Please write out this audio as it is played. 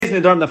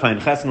Nedarim Dafayin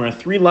Chesed. We're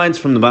 3 lines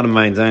from the bottom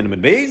of Ayin Zayin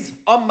and Beis.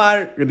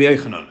 Amar Rabbi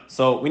Yochanan.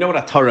 So we know what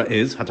Hatara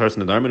is, Hataras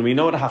Nedarim, and we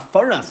know what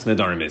Hafaras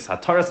Nedarim is.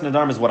 Hataras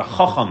Nedarim is what a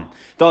Chacham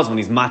does when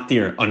he's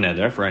matir a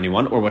neder for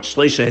anyone, or what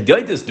Shleisha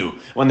Hedaitis do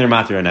when they're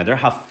matir a neder.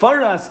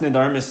 Hafaras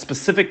Nedarim is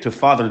specific to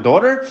father,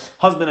 daughter,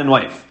 husband, and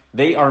wife.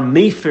 They are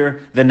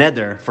mefer the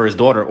neder for his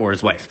daughter or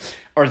his wife.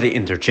 Are they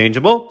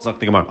interchangeable? Zok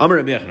the Gemara. Amar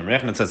Rabbi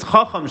Yochanan says,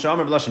 Chacham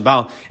she'amar b'lashon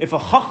Baal. If a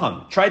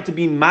Chacham tried to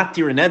be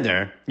matir a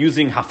neder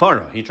using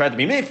hafara, he tried to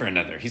be mefer a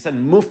neder. He said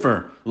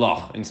mufer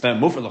lach instead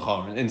of mufer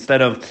lachar,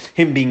 instead of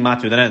him being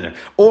matir the neder.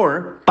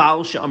 Or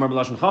Baal she'amar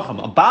b'lashon Chacham.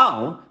 A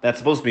Baal that's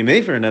supposed to be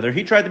mefer a neder,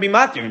 he tried to be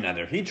matir a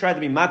neder. He tried to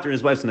be matir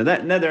his wife's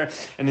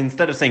neder, and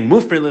instead of saying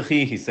mufer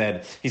lechi, he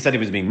said he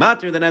was being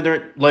matir the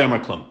neder. Lo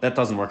yamar klum. That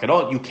doesn't work at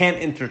all. You can't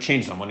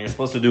interchange them. When you're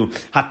supposed to do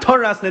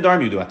hataras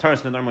nedarim, you do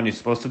hataras nedarim. When you're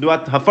supposed to do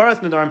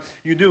hafaras nedarim,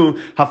 you do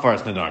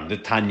hafaras nedarim. The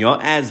Tanya,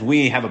 as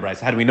we have a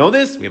brisa. How do we know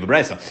this? We have a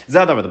brisa.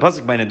 Zehadavar. The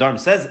pasuk by nedarim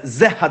says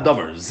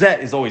zehadavar. Zeh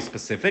is always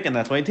specific, and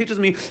that's why it teaches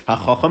me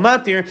hachacham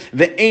matir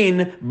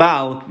ve'ein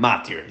bal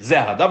matir.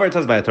 Zehadavar. It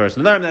says by hataras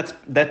nedarim.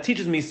 That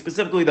teaches me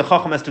specifically the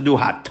chacham has to do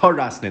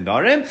hataras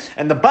nedarim,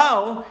 and the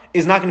baal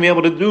is not going to be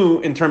able to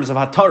do in terms of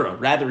hatara.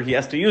 Rather, he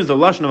has to use the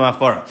lashon of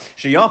hafara.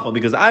 Sheyachol,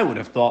 because I would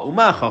have thought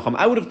umah chacham.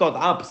 I would have thought the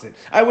opposite.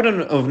 I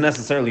wouldn't have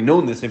necessarily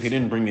known this if he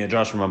didn't bring me a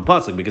Josh from a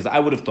pasuk, because I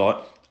would have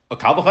thought a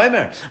kal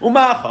v'chaymer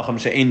umah chacham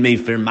she'ein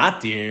mefer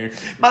matir.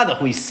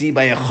 Madach, we see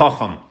by a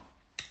chacham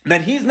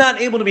that he's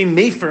not able to be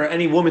mefer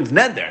any woman's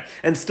neder,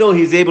 and still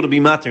he's able to be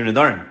matir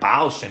nedarim.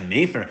 Baal shem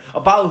mefer, a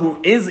baal who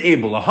is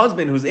able, a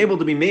husband who's able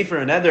to be mefer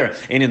a neder,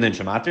 and then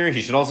shematir,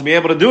 he should also be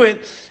able to do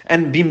it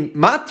and be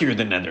matir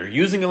the neder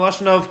using a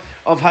lashon of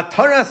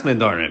hataras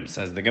nedarim.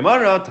 Says the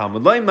Gemara,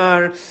 Talmud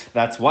Laimar.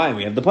 That's why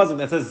we have the pasuk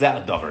that says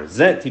zeh hadavar.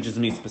 Zeh teaches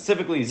me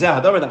specifically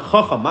zeh hadavar, that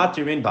chacham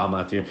matir in baal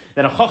matir,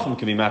 that a chacham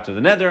can be matir the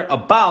neder, a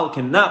baal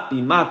cannot be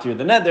matir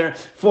the neder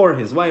for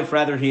his wife.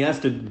 Rather, he has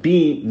to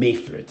be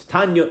mefer it.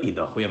 Tanya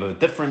idach. We have a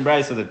different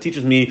brisa that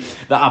teaches me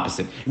the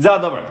opposite.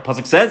 Zehadavar. The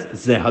pasuk says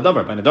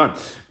zehadavar by nedarim.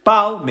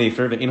 Baal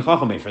mefer ve'in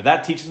chacham mefer.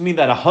 That teaches me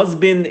that a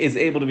husband is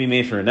able to be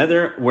mefer a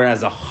neder,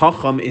 whereas a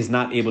chacham is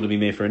not able to be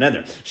mefer a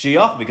neder.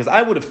 Sheyach, because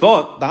I would have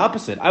thought the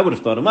opposite. I would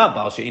have thought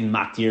baal she'in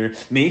matir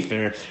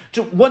mefer.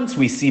 Once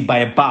we see by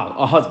a baal,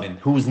 a husband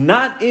who's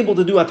not able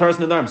to do ataras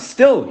nedarim,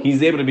 still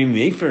he's able to be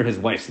mefer his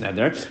wife's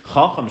neder.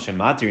 Chacham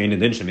shematir in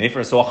adin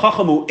shemefer. So a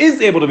chacham who is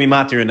able to be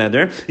matir a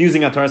neder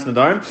using ataras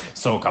nedarim,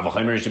 so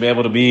kavachaymer should be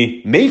able to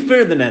be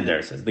mefer the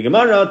neder. Says the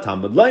Gemara,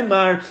 Talmud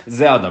Laimar,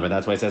 zehadavar.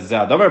 That's why it says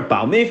zehadavar,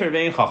 baal mefer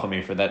ve'in chacham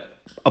mefer. That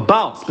a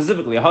baal,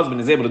 specifically a husband,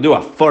 is able to do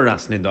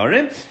hafaras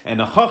nedarim,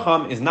 and a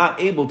chacham is not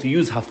able to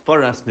use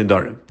hafaras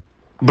nedarim.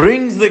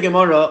 Brings the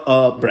Gemara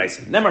a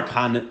brisa. Nemar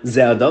kan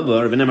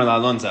zehadavar v'nemar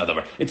la'alon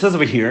zehadavar. It says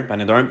over here by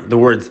nedarim the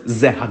words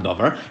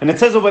zehadavar, and it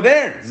says over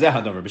there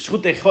zehadavar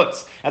b'shchutei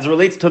chutz, as it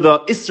relates to the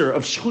isser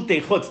of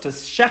shchutei chutz, to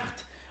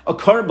shecht a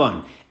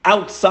korban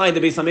outside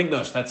the Beis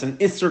Hamikdash. That's an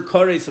Isser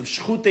Kares of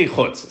Shchutei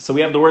Chutz. So we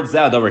have the word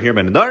Zad over here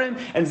by Nedarim,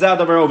 and Zad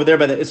over there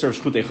by the Isser of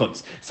Shchutei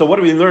Chutz. So what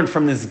do we learn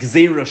from this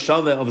Gzeira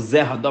Shava of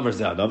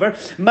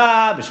Zehadavar?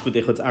 Ma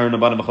b'Shchutei Chutz Aaron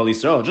abad b'Chol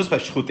Yisrael. Just by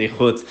Shchutei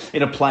Chutz,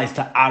 it applies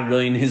to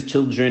Aaron, his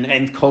children,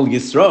 and Kol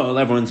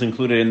Yisrael. Everyone's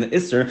included in the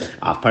Isser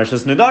of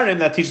Parshas Nedarim.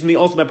 That teaches me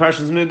also by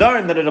Parshas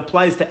Nedarim that it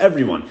applies to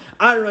everyone.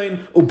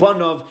 Aaron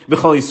ubanov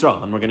b'Chol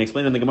Yisrael. And we're going to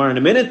explain in the Gemara in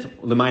a minute.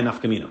 L'may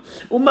nafkamina.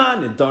 Uma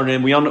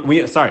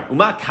Nedarim.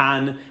 Uma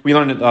kan. We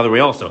learned it the other way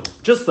also.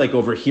 Just like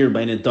over here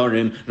by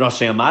Nedarim,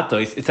 Rashi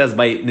Hamatos, it says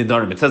by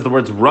Nedarim, it says the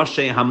words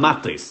Rashi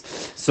Hamatos.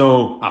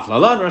 So,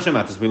 Aflalan, Rashi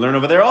Hamatos. We learn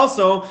over there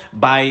also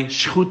by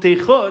Shchutei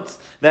Chutz,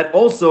 that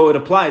also it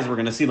applies, we're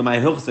going to see the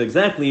Hilchos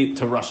exactly,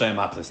 to Rashi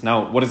Hamatos.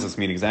 Now, what does this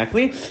mean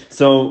exactly?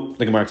 So,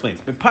 the Gemara explains.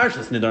 In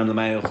Parshas Nedarim, the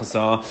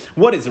Hilchos,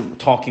 what is it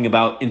talking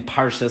about in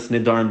Parshas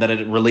Nedarim that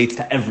it relates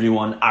to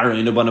everyone?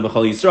 Aaron, Ubana,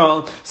 B'chol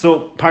Yisrael.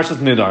 So, Parshas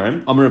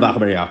Nedarim, Amar Rabbi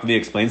Bar Yaakov, he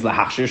explains,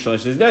 Lahachshir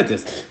Shalosh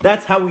Hedaitis.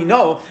 That's how we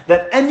know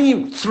that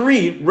any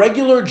 3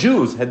 regular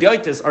Jews,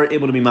 Hedaitis, are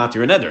able to be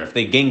matir and neder. If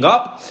they gang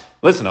up,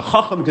 listen, a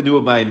chacham can do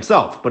it by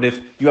himself, but if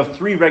you have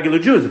 3 regular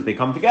Jews, if they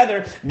come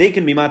together, they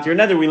can be matir and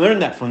neder. We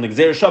learned that from the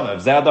Gzeir Shava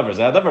of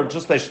Zehadavar,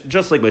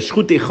 just like by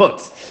Shchutei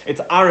Chutz. It's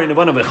Aaron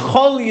Avana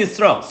B'Chol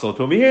Yisrael. So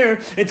to over here,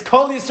 it's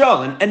Kol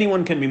Yisrael, and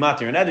anyone can be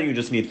matir and neder. You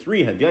just need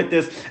 3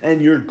 Hedaitis,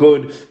 and you're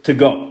good to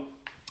go.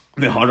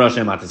 The Rashi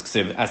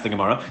Hamatos, ask the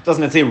Gemara.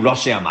 Doesn't it say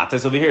Rashi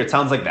Hamatos over here? It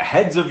sounds like the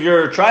heads of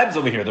your tribes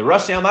over here. The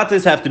Rashi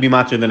Hamatos have to be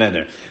matir the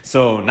neder.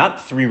 So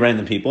not 3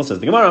 random people,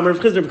 says the Gemara.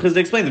 Chizda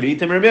explains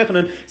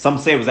it. Some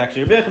say it was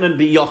actually Rabbi Yochanan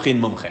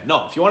biyochin mumche.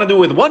 No, if you want to do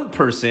it with 1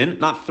 person,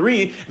 not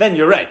 3, then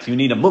you're right. You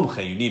need a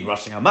mumche. You need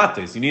Rashi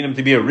Hamatos. You need him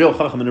to be a real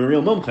chacham and a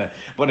real mumche.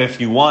 But if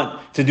you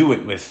want to do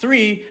it with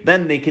 3,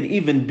 then they could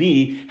even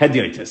be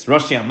hediotis.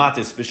 Rashi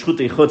Hamatos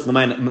b'shchutei chutz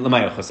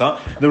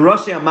l'mayachasa. The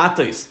Rashi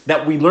Hamatos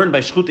that we learned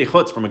by shchutei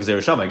chutz from Gzeir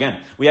Shava.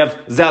 Again, we have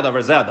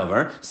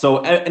zadavar. So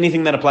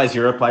anything that applies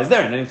here applies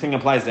there, and anything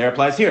applies there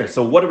applies here.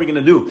 So what are we going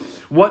to do?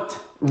 What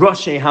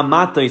Rashi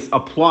Hamatos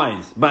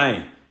applies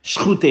by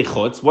Shchutei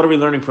chutz. What are we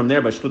learning from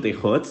there by shchutei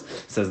chutz?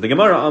 Says the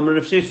Gemara.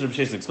 Rav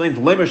Sheshes explains.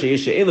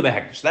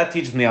 That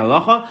teaches me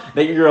halacha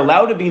that you're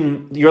allowed to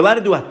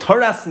do a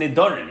taras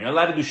nedarim. You're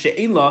allowed to do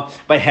she'ela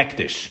by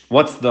hektish.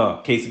 What's the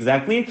case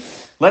exactly?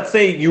 Let's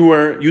say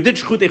you did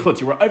shchutei chutz.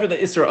 You were over the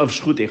isra of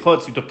shchutei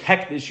chutz. You took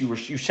hektish. You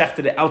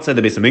shechted it outside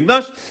the base of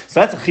Mikdash. So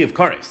that's a chiv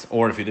kares.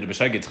 Or if you did a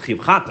b'shag, it's a chiv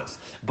chatas.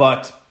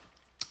 But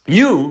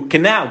you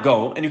can now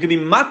go and you can be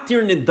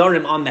matir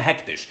nedarim on the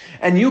hektish,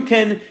 and you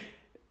can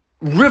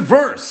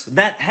reverse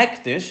that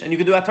hektish, and you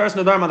can do ataras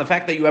nedarim on the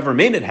fact that you ever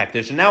made it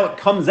hektish, and now it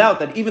comes out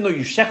that even though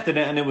you shechted it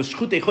and it was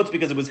shchutei chutz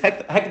because it was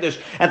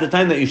hektish at the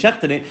time that you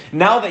shechted it,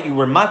 now that you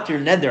were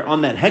matir neder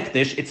on that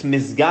hektish, it's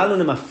mizgal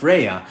and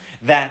mafreya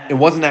that it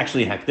wasn't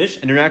actually hektish,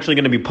 and you're actually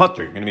going to be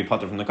putter. You're going to be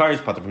putter from the kares,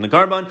 putter from the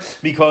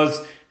karban,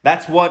 because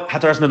that's what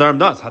Hataras Nedarim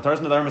does. Hataras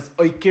Nedarim is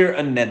oikir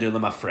and neder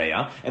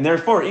lemafreya, and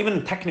therefore, even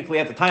though technically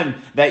at the time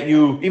that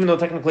you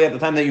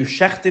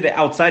shechted it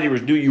outside,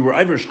 you were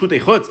either shkutei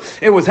chutz,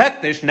 it was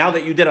hektish. Now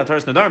that you did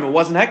Hataras Nedarim, it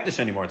wasn't hektish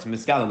anymore. It's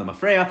miskal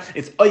lemafreya.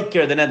 It's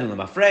oikir the neder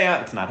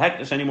lemafreya. It's not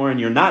hektish anymore, and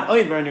you're not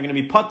oiver, and you're going to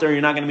be putter.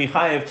 You're not going to be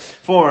chayiv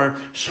for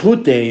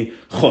shkutei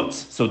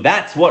chutz. So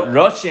that's what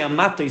Rashi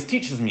Amatos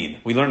teaches me.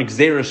 We learn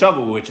Gzeira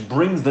Shavu, which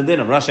brings the din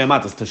of Rashi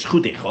Amatos to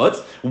shkutei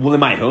chutz.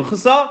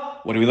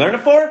 What do we learn it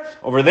for?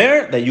 Over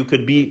there, that you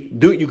could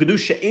do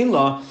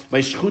she'ela by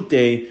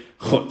shchutei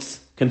chutz.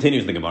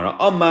 Continues the Gemara.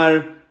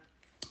 Amar,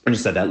 I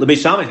just said that.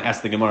 Beis Shammai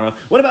asked the Gemara,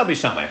 what about Beis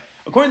Shammai?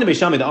 According to Beis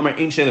Shammai, the Amar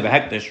ein she'ela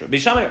b'hektish. Beis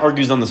Shammai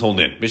argues on this whole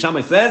din. Beis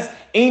Shammai says,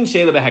 ein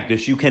she'ela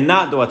b'hektish. You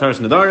cannot do ataras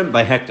nedarim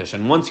by hektish,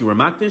 and once you were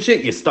makdish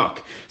it, you're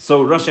stuck.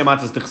 So Rashi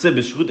Amatos tichsib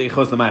b'shchutei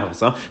chutz l'may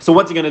hulsa. So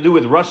what's he going to do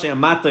with Rashi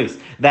Amatos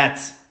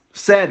that's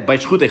said by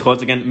shchutei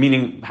chutz, again,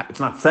 meaning it's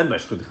not said by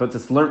shchutei chutz,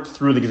 it's learnt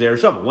through the Gzeira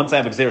Shavah. Once I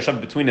have a Gzeira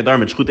Shavah between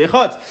Nedarim and shchutei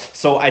chutz,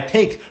 so I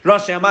take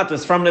Rashi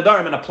Amatos from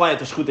Nedarim and apply it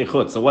to shchutei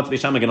chutz. So what's Beis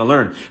Shammai going to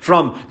learn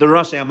from the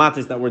Rashi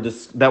Amatos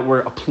that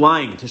we're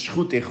applying to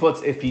shchutei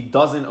chutz if he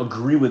doesn't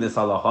agree with this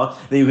halacha,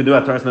 that you can do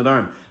ataras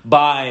Nedarim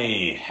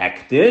by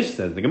hektish?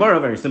 Says the Gemara,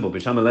 very simple.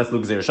 Beis Shammai less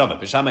lo Gzeira Shavah.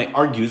 Beis Shammai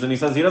argues and he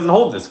says he doesn't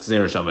hold this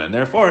Gzeira Shavah, and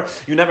therefore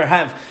you never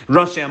have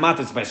Rashi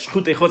Amatos by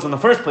shchutei chutz in the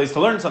first place to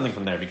learn something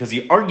from there, because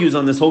he argues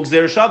on this whole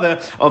Gzeira Shavah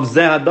of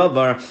zeh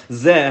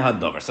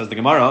hadavar. Says the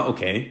Gemara,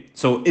 okay,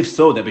 so if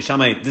so, that Beis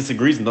Shammai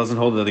disagrees and doesn't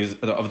hold of the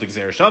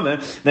Gzeira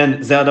Shavah, then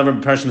zeh hadavar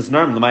b'parsha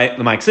Nedarim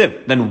l'may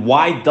ksiv. Then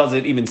why does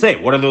it even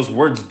say? What are those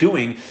words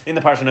doing in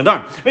the parsha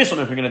Nedarim? Beis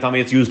Shammai, if you're going to tell me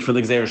it's used for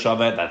the Gzeira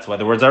Shavah, that's why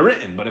the words are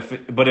written. But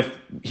if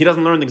he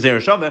doesn't learn the Gzeira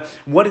Shavah,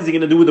 what is he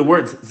going to do with the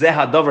words zeh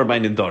hadavar by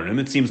Nedarim?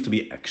 It seems to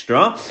be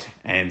extra.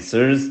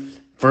 Answers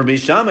for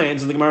Beis Shammai,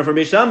 answers the Gemara for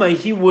Beis Shammai,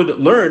 he would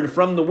learn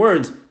from the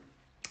words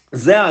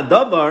Zeh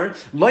hadavar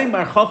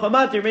loymar chacham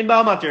matir vein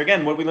baal matir.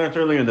 Again, what we learned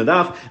earlier in the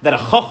daf, that a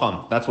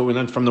chacham, that's what we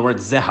learned from the word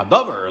zeh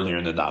hadavar earlier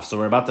in the daf. So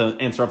we're about to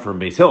answer up from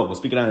Beis Hill. We'll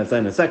speak it out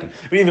in a second.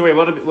 But either way,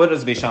 what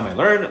does Beis Shammai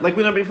learn? Like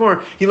we learned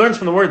before, he learns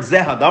from the word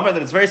zeh hadavar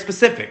that it's very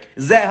specific.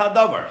 Zeh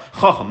hadavar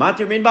chacham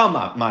matir vein baal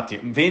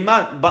matir vein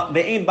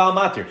baal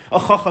matir. A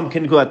chacham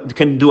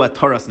can do a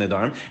taras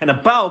nedarim, and a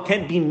baal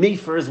can't be made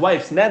for his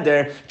wife's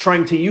neder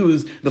trying to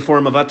use the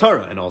form of a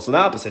Torah. And also the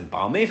opposite,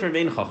 baal mefer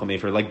vein chacham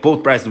mefer, like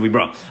both brides that we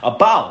brought. A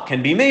baal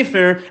can be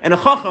mefer, and a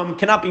chacham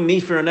cannot be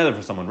mefer a nether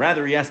for someone.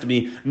 Rather, he has to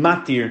be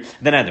matir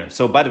the nether.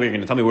 So, by the way, you're going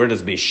to tell me, where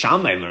does Beis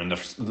Shammai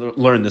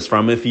learn this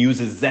from? If he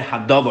uses zeh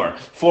hadavar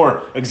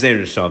for a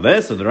Gzeira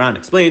Shavah, so the Ran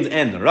explains,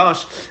 and the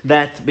Rosh,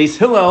 that Beis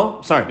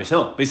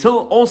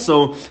Hill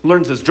also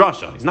learns this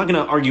drasha. He's not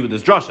going to argue with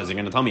this drasha. He's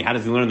going to tell me, how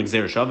does he learn the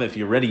Gzeira Shavah if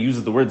he already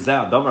uses the word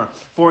zeh hadavar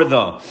for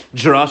the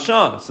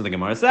drasha? So the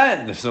Gemara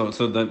said, so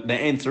the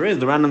answer is,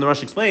 the Ran and the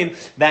Rosh explain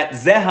that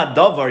zeh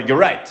hadavar, you're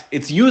right,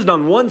 it's used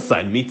on one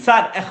side,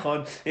 mitzad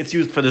echad, it's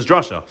used for this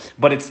drasha,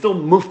 but it's still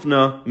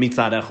mufna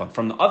mitzad echad.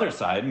 From the other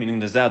side, meaning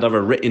the zeh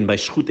hadavar written by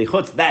shchutei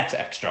chutz, that's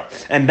extra,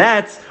 and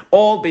that's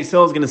all Beis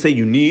Hill is going to say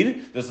you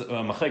need. This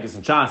machekes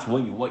and shas,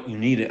 what you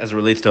need as it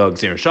relates to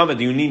Gzeira Shavah.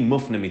 Do you need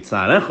mufna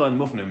mitzad echad,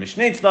 mufna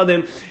mishnei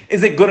tzadim?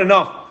 Is it good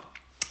enough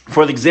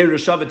for the Gzeira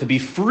Shavah to be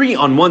free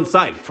on one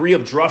side, free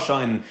of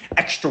drasha and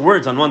extra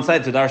words on one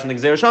side to darshan the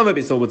Gzeira Shavah?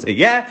 Beis Hill would say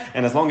yeah,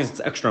 and as long as it's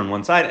extra on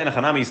one side, and a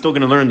chanami is still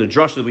going to learn the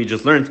drasha that we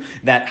just learned,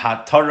 that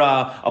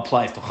hatara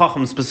applies to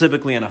chacham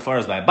specifically and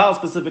afaras by baal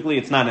specifically.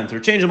 It's not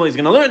interchangeable. He's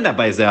going to learn that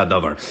by zeh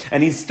hadavar,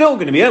 and he's still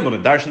going to be able to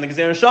darshan the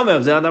Gzeira Shavah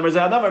of zeh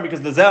hadavar,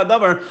 because the zeh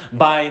hadavar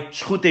by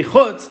shchutei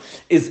chutz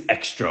is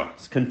extra.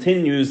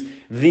 Continues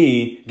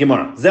the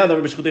Gemara. Zeh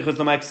hadavar b'shchutei chutz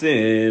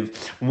l'maksiv.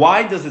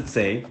 Why does it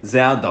say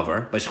zeh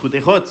hadavar by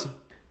shchutei chutz?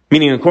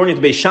 Meaning, according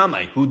to Beis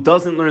Shammai, who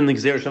doesn't learn the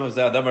Gzeira Shavah of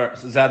zeh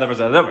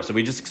hadavar. So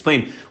we just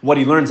explained what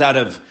he learns out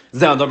of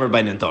zeh hadavar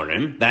by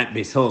Nedarim. That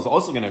Beis Hill is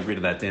also going to agree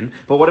to that din.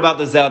 But what about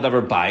the zeh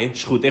hadavar by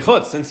shchutei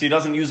chutz? Since he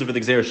doesn't use it for the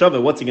Gzeira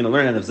Shavah, what's he going to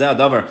learn out of zeh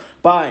hadavar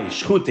by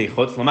shchutei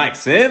chutz l'may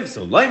ksiv?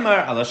 So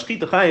loymar ala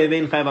shchita chayev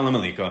vein chayev ala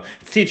malika.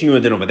 It's teaching you a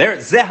din over there.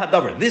 Zeh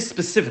hadavar, this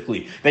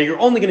specifically, that you're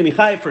only going to be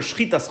chayev for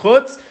shchitas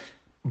chutz.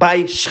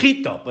 by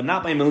shchita, but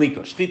not by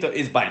melika. Shchita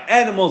is by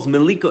animals.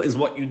 Melika is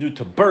what you do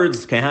to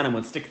birds. Kehanim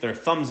would stick their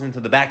thumbs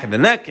into the back of the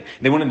neck.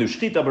 They wouldn't do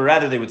shchita, but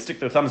rather they would stick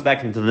their thumbs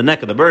back into the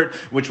neck of the bird,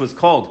 which was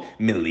called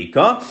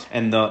melika.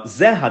 And the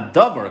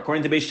zehadavar,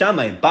 according to Beis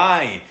Shammai,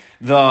 by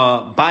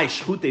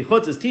shchutei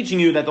chutz is teaching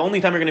you that the only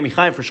time you're going to be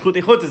chayav for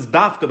shchutei chutz is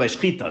dafka by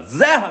shchita,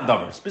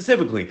 zehadavar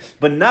specifically,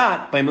 but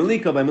not by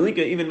melika. By melika,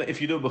 even if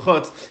you do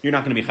b'chutz, you're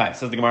not going to be chayav.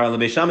 Says the Gemara,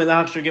 Beis Shammai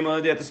lahachshir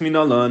gimel adiyat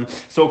esminalan.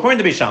 So according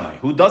to Beis Shammai,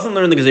 who doesn't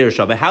learn the Gezeirah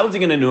Shabbat, how is he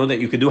going to know that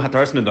you could do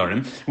hataras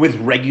nedarim with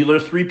regular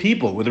 3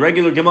 people, with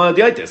regular gimel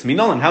adiyat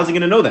minalan? How's he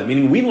going to know that?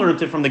 Meaning we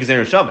learned it from the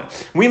Gezeirah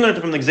Shabbat. We learned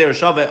it from the Gezeirah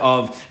Shabbat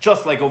of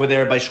just like over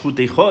there by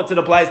shchutei chutz, it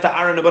applies to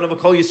Aaron abban of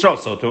Kol Yisrael.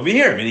 So to over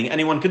here, meaning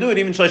anyone could do it,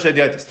 even shlosh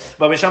adiyat.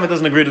 But Beis Shammai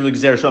doesn't agree to the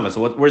Gezeirah Shabbat.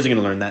 So where's he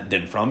going to learn that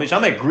din from? Beis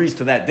Shammai agrees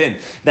to that din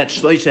that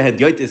shloisha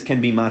hadyotis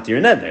can be matir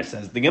neder.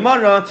 Says the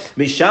Gemara,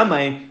 Beis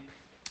Shammai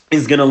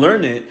is going to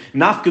learn it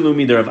nafkalu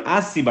mider of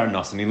Asi bar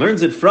Nasan. He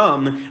learns it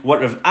from what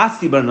Rav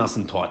Asi bar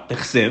Nasan taught. The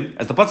Chsiv,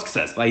 as the pasuk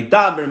says,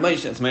 "Vayidaber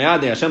Moshe es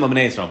Mayadei Hashem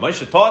b'nei Yisrael."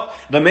 Moshe taught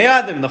the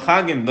Meyadim, the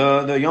Chagim,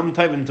 the Yom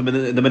Tovim to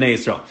the Bnei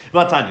Yisrael.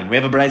 V'atanin, we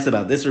have a brayse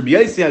about this. Rabbi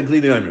Yossi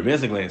Agli Yomer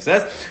basically it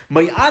says,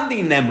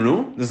 "Mayadi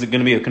Nemru." This is going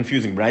to be a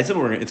confusing brayse,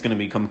 or it's going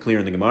to become clear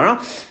in the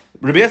Gemara.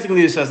 Rabbi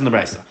Yossi says in the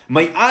brayse,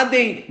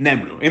 "Mayade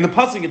Nemru." In the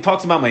pasuk, it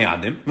talks about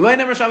Mayadim. V'loi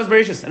Nemer Shabbos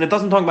Bereishis, and it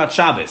doesn't talk about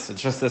Shabbos.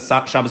 It's just says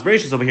Shabbos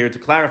Bereishis over here to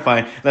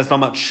clarify. That's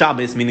talking about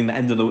Shabbos, meaning the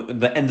end of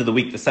the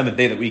week, the 7th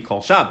day that we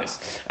call Shabbos,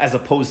 as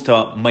opposed to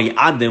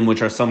Mayadim,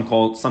 which are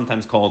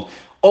sometimes called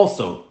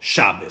also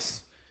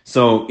Shabbos.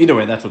 So either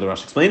way, that's what the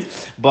Rosh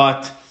explains.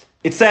 But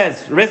it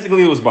says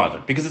basically it was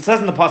bothered because it says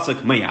in the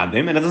pasuk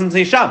Mayadim and it doesn't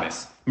say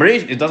Shabbos.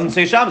 It doesn't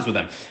say Shabbos with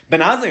them. Ben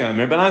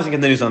Azai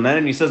continues on that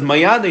and he says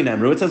Mayadei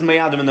Nemru. It says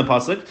Mayadim in the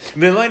pasuk.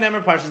 V'loi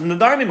Nemer Parshas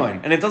Nedarim,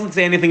 and it doesn't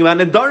say anything about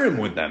Nedarim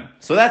with them.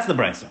 So that's the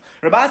brayso.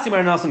 Rabbi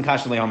Bar Nasan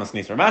Kashalei Hamas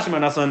Nisa. Rabbi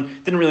Bar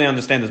Nasan didn't really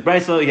understand this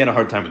brayso. He had a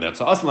hard time with that.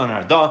 So Aslan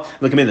Arda,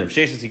 look him in there.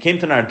 He came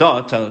to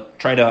Narda to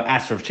try to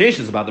ask Rav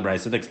Sheshes about the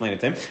brayso to explain it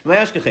to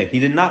him. He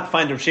did not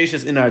find Rav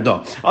Sheshes in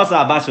Narda. Asa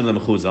Abashin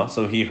leMechuza.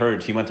 So he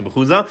went to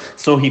Mechuza.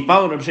 So he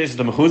followed Rav Sheshes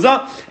to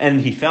Mechuza and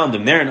he found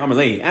him there. And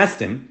Amalei asked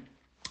him,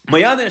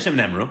 Mayadei Hashem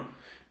Nemru,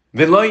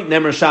 V'loi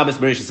Nemer Shabbos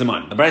Bereishis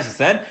Siman. The Brisa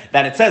said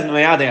that it says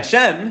Mayadei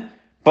Hashem,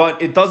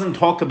 but it doesn't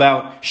talk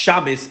about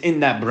Shabbos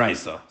in that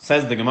Brisa.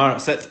 Says the Gemara,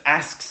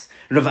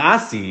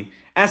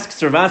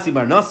 asks Rav Asi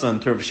bar Nasan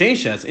to Rav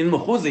Sheshes in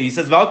Mechuza. He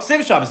says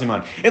V'alksiv Shabbos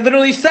Siman. It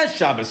literally says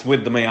Shabbos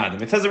with the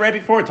Mayadim. It says it right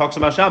before. It talks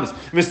about Shabbos.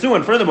 V'stu,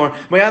 and furthermore,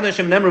 Mayadei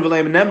Hashem Nemru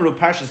V'loi Nemru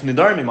Parshas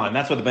Nedarim Iman.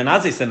 That's what the Ben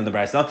Azai said in the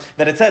Brisa,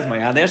 that it says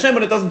Mayadei Hashem,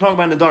 but it doesn't talk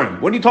about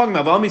Nedarim. What are you talking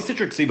about? V'almi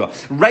Sitrik Siba.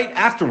 Right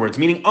afterwards,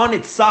 meaning on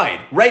its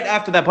side, right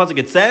after that pasuk,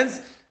 it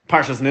says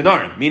Parshas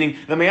Nedarim, meaning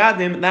the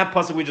Meyadim, that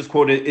pasuk we just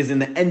quoted, is in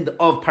the end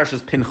of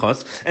Parshas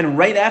Pinchas, and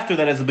right after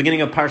that is the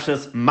beginning of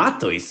Parshas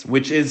Matos,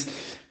 which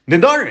is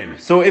Nedarim.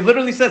 So it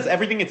literally says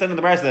everything it said in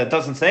the Brisa that it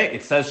doesn't say.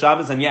 It says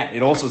Shabbos, and yet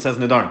it also says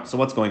Nedarim. So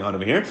what's going on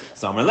over here?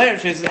 Samar Leir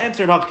Sheshes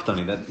answered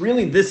Hakatani that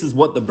really this is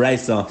what the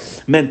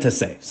Brisa meant to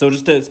say. So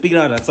just to speak it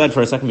out outside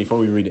for a second before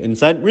we read it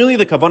inside, really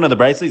the kavanah of the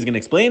Brisa he's going to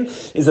explain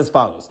is as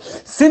follows.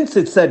 Since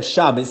it said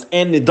Shabbos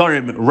and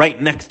Nedarim right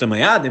next to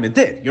Mayadim, it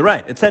did. You're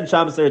right. It said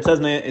Shabbos there. It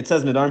says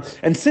Nedarim,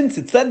 and since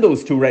it said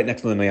those two right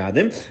next to the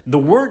Mayadim, the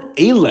word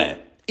Eileh.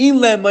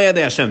 Eileh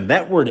Mayadei Hashem.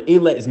 That word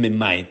Eileh is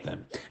mimayit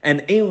them. And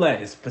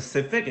Eileh is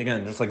specific,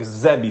 again, just like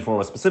Zeb before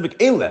was specific.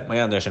 Eileh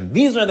Mayadei Hashem.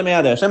 These are the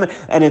Mayadei Hashem,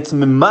 and it's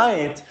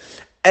mimayit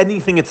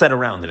anything it said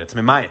around it. It's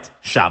mimayit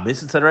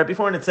Shabbos, it said right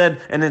before, and it's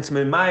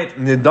mimayit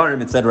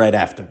Nedarim, it said right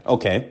after.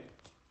 Okay.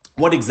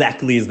 What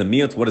exactly is the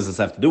miyot? What does this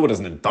have to do? What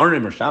does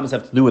Nedarim or Shabbos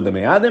have to do with the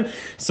Meyadim?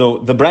 So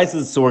the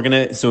Brisa, so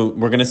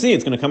we're gonna see,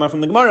 it's gonna come out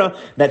from the Gemara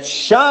that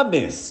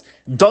Shabbos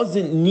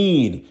doesn't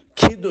need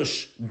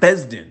Kiddush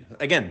Bezdin.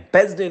 Again,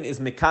 Bezdin is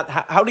Mikad.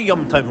 How do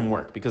Yom Tovim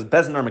work? Because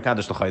Bezdin are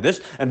Mekadosh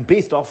l'Chaydish, and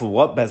based off of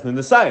what Bezdin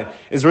decide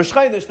is Rosh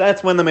Chaydish.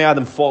 That's when the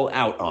Meyadim fall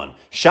out on.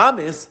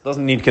 Shabbos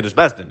doesn't need Kiddush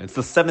Bezdin. It's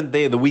the 7th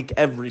day of the week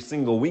every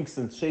single week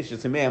since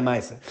Sheshes Yimei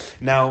HaMaaseh.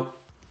 Now,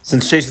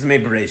 since Sheshes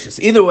Yimei Bereishis.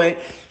 Either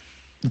way,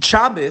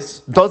 Shabbos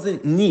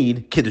doesn't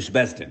need Kiddush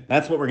Bezdin.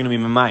 That's what we're going to be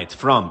mimayit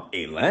from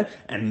Eileh.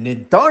 And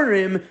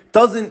Nedarim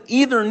doesn't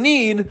either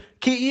need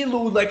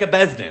Ki'ilu like a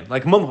Bezdin.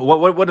 Like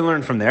what do we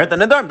learn from there? The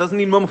Nedarim doesn't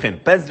need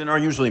Mumchin. Bezdin are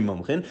usually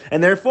Mumchin.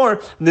 And therefore,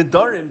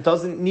 Nedarim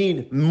doesn't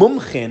need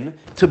Mumchin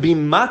to be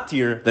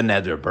matir the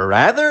Neder. But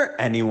rather,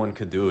 anyone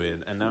could do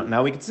it. And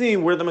now we can see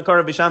where the Makar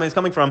of Beis Shammai is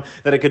coming from,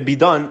 that it could be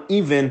done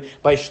even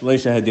by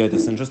Shloisha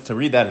Hadyotis. And just to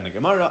read that in the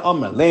Gemara,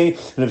 Amalei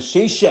Rav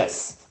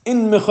Sheshes.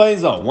 In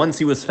Mechayza, once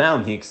he was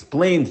found, he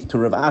explained to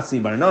Rav Asi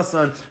bar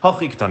Nasan,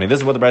 Hachikatani. This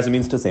is what the Brisa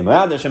means to say.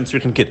 Me'ad Hashem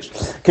certain Kiddush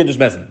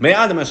Bezdin.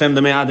 Me'adim Hashem,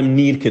 the Me'adim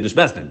need Kiddush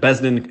Bezdin.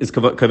 Bezdin is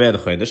Kaveh the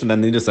Chodesh, and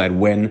then they decide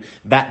when,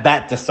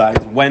 that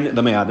decides when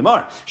the Me'adim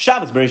are.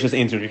 Shabbos Bereshis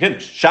ain't certain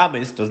Kiddush.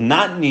 Shabbos does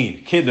not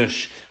need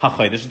Kiddush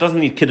HaChodesh. It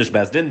doesn't need Kiddush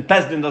Bezdin.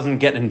 Bezdin doesn't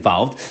get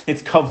involved.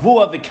 It's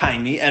Kavua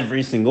V'kaini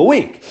every single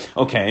week.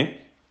 Okay?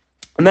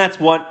 And that's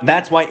why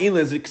Eileh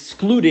is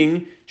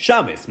excluding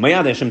Shabbos.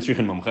 Mayad Hashem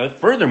tzrichin mumche.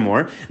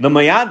 Furthermore, the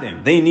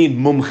Mayadim, they need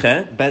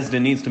mumche.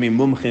 Bezdin needs to be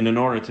mumchin in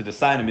order to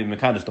decide and be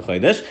mekadosh to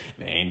chodesh.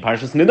 Ve'ein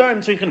parshas Nedarim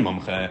tzrichin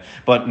mumche.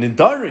 But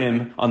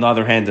Nedarim, on the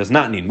other hand, does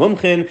not need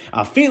mumchin.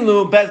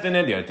 Afilu bezdin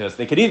hedyotis.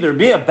 They could either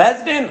be a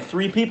bezdin,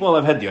 3 people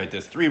have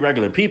hedyotis, 3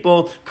 regular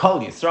people,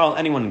 Kol Yisrael,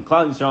 anyone in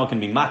Klal Yisrael can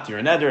be matir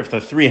and eder if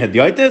the 3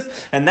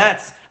 hedyotis, and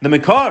that's the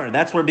Mikar.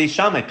 That's where Beis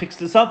Shammai picks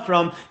this up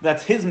from.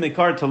 That's his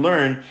Mikar to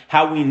learn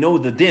how we know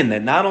the din,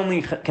 that not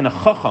only can a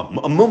chacham,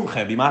 a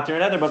mumche, be matir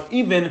and eder, but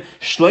even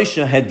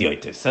shloisha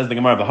hedyotis. Says the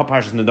Gemara,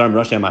 Parshas Nedarim,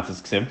 Rashi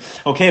Amatis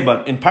Ksiv. Okay,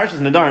 but in Parshas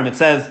Nedarim it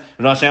says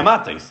Rashi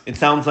Amatis. It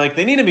sounds like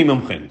they need to be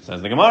mumchin.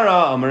 Says the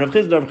Gemara, Amar Rav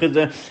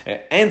Chizda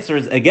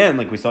answers again,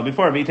 like we saw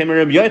before,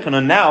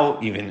 now,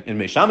 even in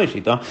Beis Shammai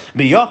Shita,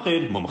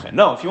 biyachid mumche.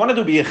 No, if you want to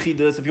do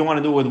biyachidus, if you want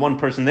to do it with one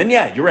person, then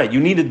yeah, you're right. You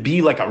need to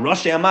be like a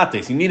Rashi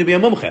Amatis. You need to be a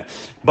mumche.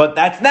 But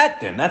that's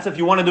that then. That's if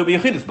you want to do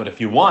biyachidus. But if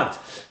you want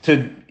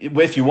to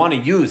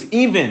use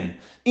even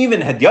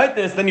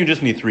hedyotis, then you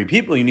just need 3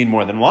 people. You need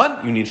more than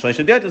 1. You need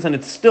shleish hedyotis, and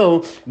it's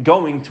still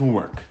going to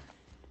work.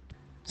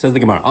 Says the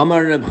Gemara,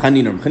 Amar Reb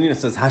Chanina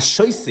says,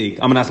 Hashoisik,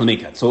 Amanas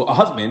Lamekat. So a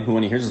husband who,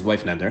 when he hears his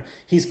wife neder,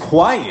 he's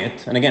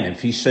quiet, and again,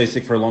 if he's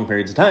shoisik for long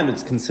periods of time,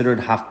 it's considered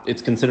a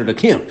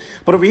kiyum.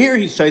 But over here,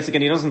 he's shoisik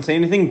and he doesn't say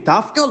anything,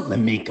 Dafka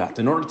Lamekat,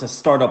 in order to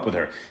start up with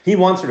her. He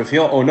wants her to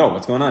feel, oh no,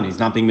 what's going on? He's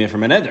not being made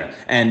from a neder,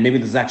 and maybe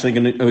this is actually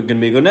going to be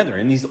a good neder,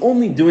 and he's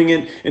only doing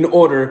it in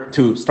order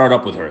to start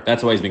up with her.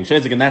 That's why he's being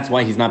shoisik, and that's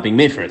why he's not being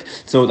made for it.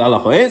 So the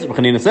halacha is, Reb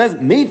Chanina says,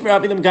 made for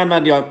Avidim Gan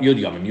Yud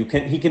Yamim.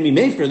 He can be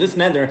made for this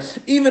neder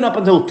even up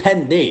until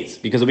 10 days,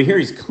 because over here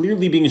he's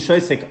clearly being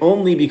shoisek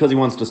only because he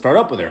wants to start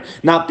up with her,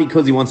 not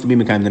because he wants to be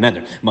mekayim the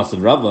neder.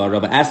 Masad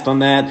Rava asked on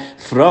that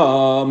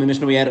from the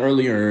Mishnah we had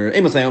earlier.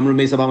 This is by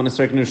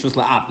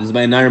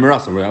Nedarim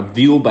Marasa,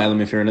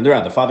 if you're in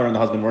neder. The father and the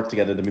husband work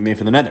together to be made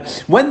for the neder.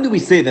 When do we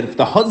say that if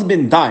the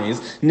husband dies,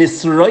 that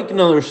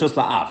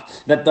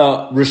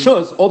the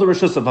rishus, all the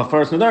rishus of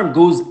Hafaras Nedarim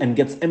goes and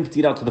gets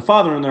emptied out to the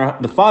father, and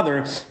the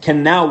father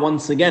can now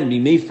once again be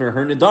made for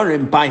her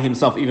nedarim by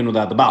himself, even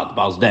without the Baal. The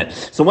Baal's dead.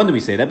 So when do we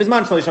say that?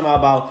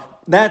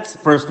 That's,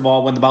 first of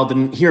all, when the Baal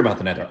didn't hear about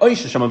the neder.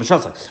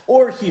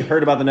 Or he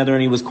heard about the neder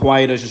and he was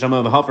quiet, or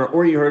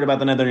he heard about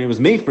the neder and he was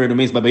made for it,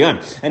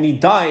 and he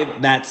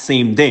died that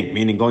same day,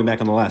 meaning going back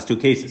on the last 2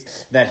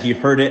 cases, that he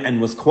heard it and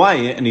was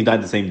quiet and he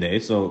died the same day,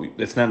 so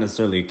it's not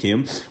necessarily a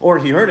kiyum. Or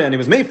he heard it and he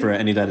was made for it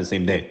and he died the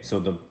same day. So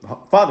the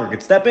father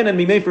could step in and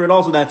be made for it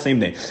also that same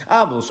day.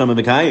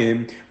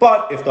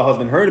 But if the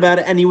husband heard about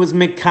it and he was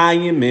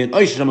mekayim it,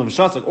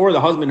 or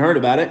the husband heard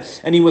about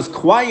it and he was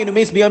quiet, and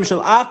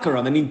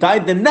he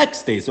died the next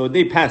day, so a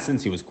day passed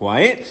since he was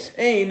quiet,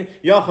 Ein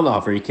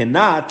Yachal, he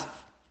cannot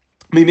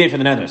be made for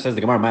the neder. Says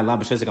the Gemara,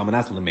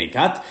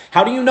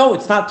 how do you know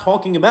it's not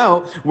talking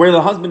about where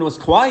the husband was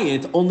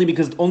quiet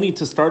only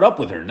to start up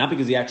with her, not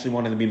because he actually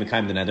wanted to be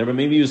mekayim the neder, but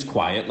maybe he was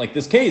quiet, like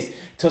this case,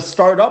 to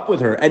start up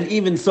with her. And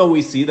even so,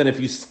 we see that if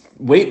you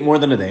wait more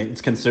than a day,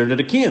 it's considered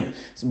a kiyum.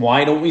 So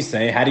why don't we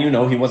say, how do you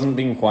know he wasn't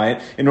being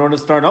quiet in order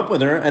to start up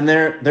with her? And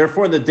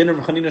therefore, the din of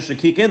Chanina should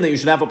kick in that you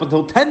should have up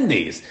until 10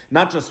 days,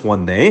 not just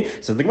 1 day.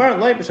 So the Gemara,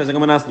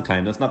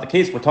 that's not the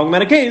case. We're talking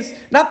about a case,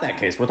 not that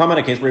case. We're talking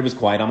about a case where he was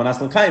quiet.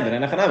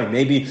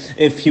 Maybe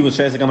if he was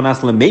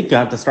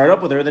to start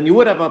up with her, then you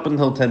would have up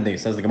until 10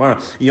 days. Says the Gemara,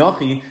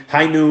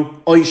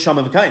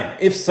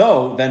 if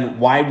so, then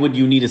why would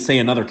you need to say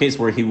another case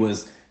where he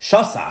was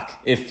shasak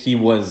if you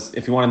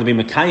wanted to be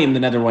mekayim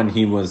the neder when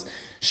he was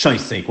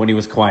shaisek, when he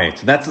was quiet?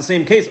 That's the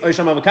same case. That's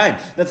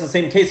the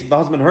same case if the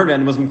husband heard it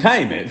and was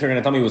mekayim it. If you're going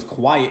to tell me he was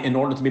quiet in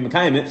order to be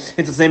mekayim it,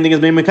 it's the same thing as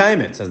being mekayim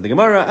it. Says the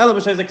Gemara,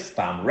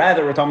 stam.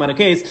 Rather, we're talking about a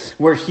case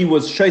where he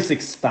was shaisek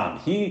stam.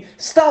 He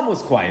stam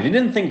was quiet. He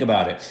didn't think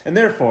about it, and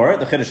therefore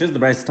the chiddush is the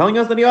Bryce is telling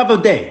us that you have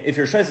a day. If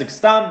you're shaisek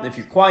stam, if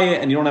you're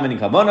quiet and you don't have any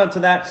kavanah to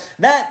that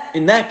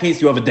in that case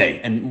you have a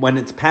day. And when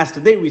it's past a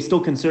day, we still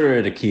consider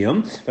it a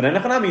kiyum. But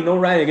enachanami, no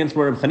right against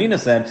where Reb Chanina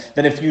said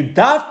that if you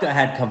dafka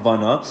had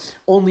kavanah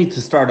only to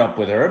start up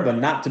with her, but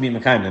not to be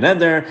mekayim the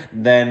neder,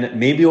 then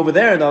maybe over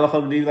there the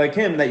halacha would be like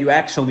him, that you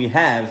actually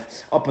have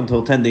up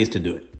until 10 days to do it.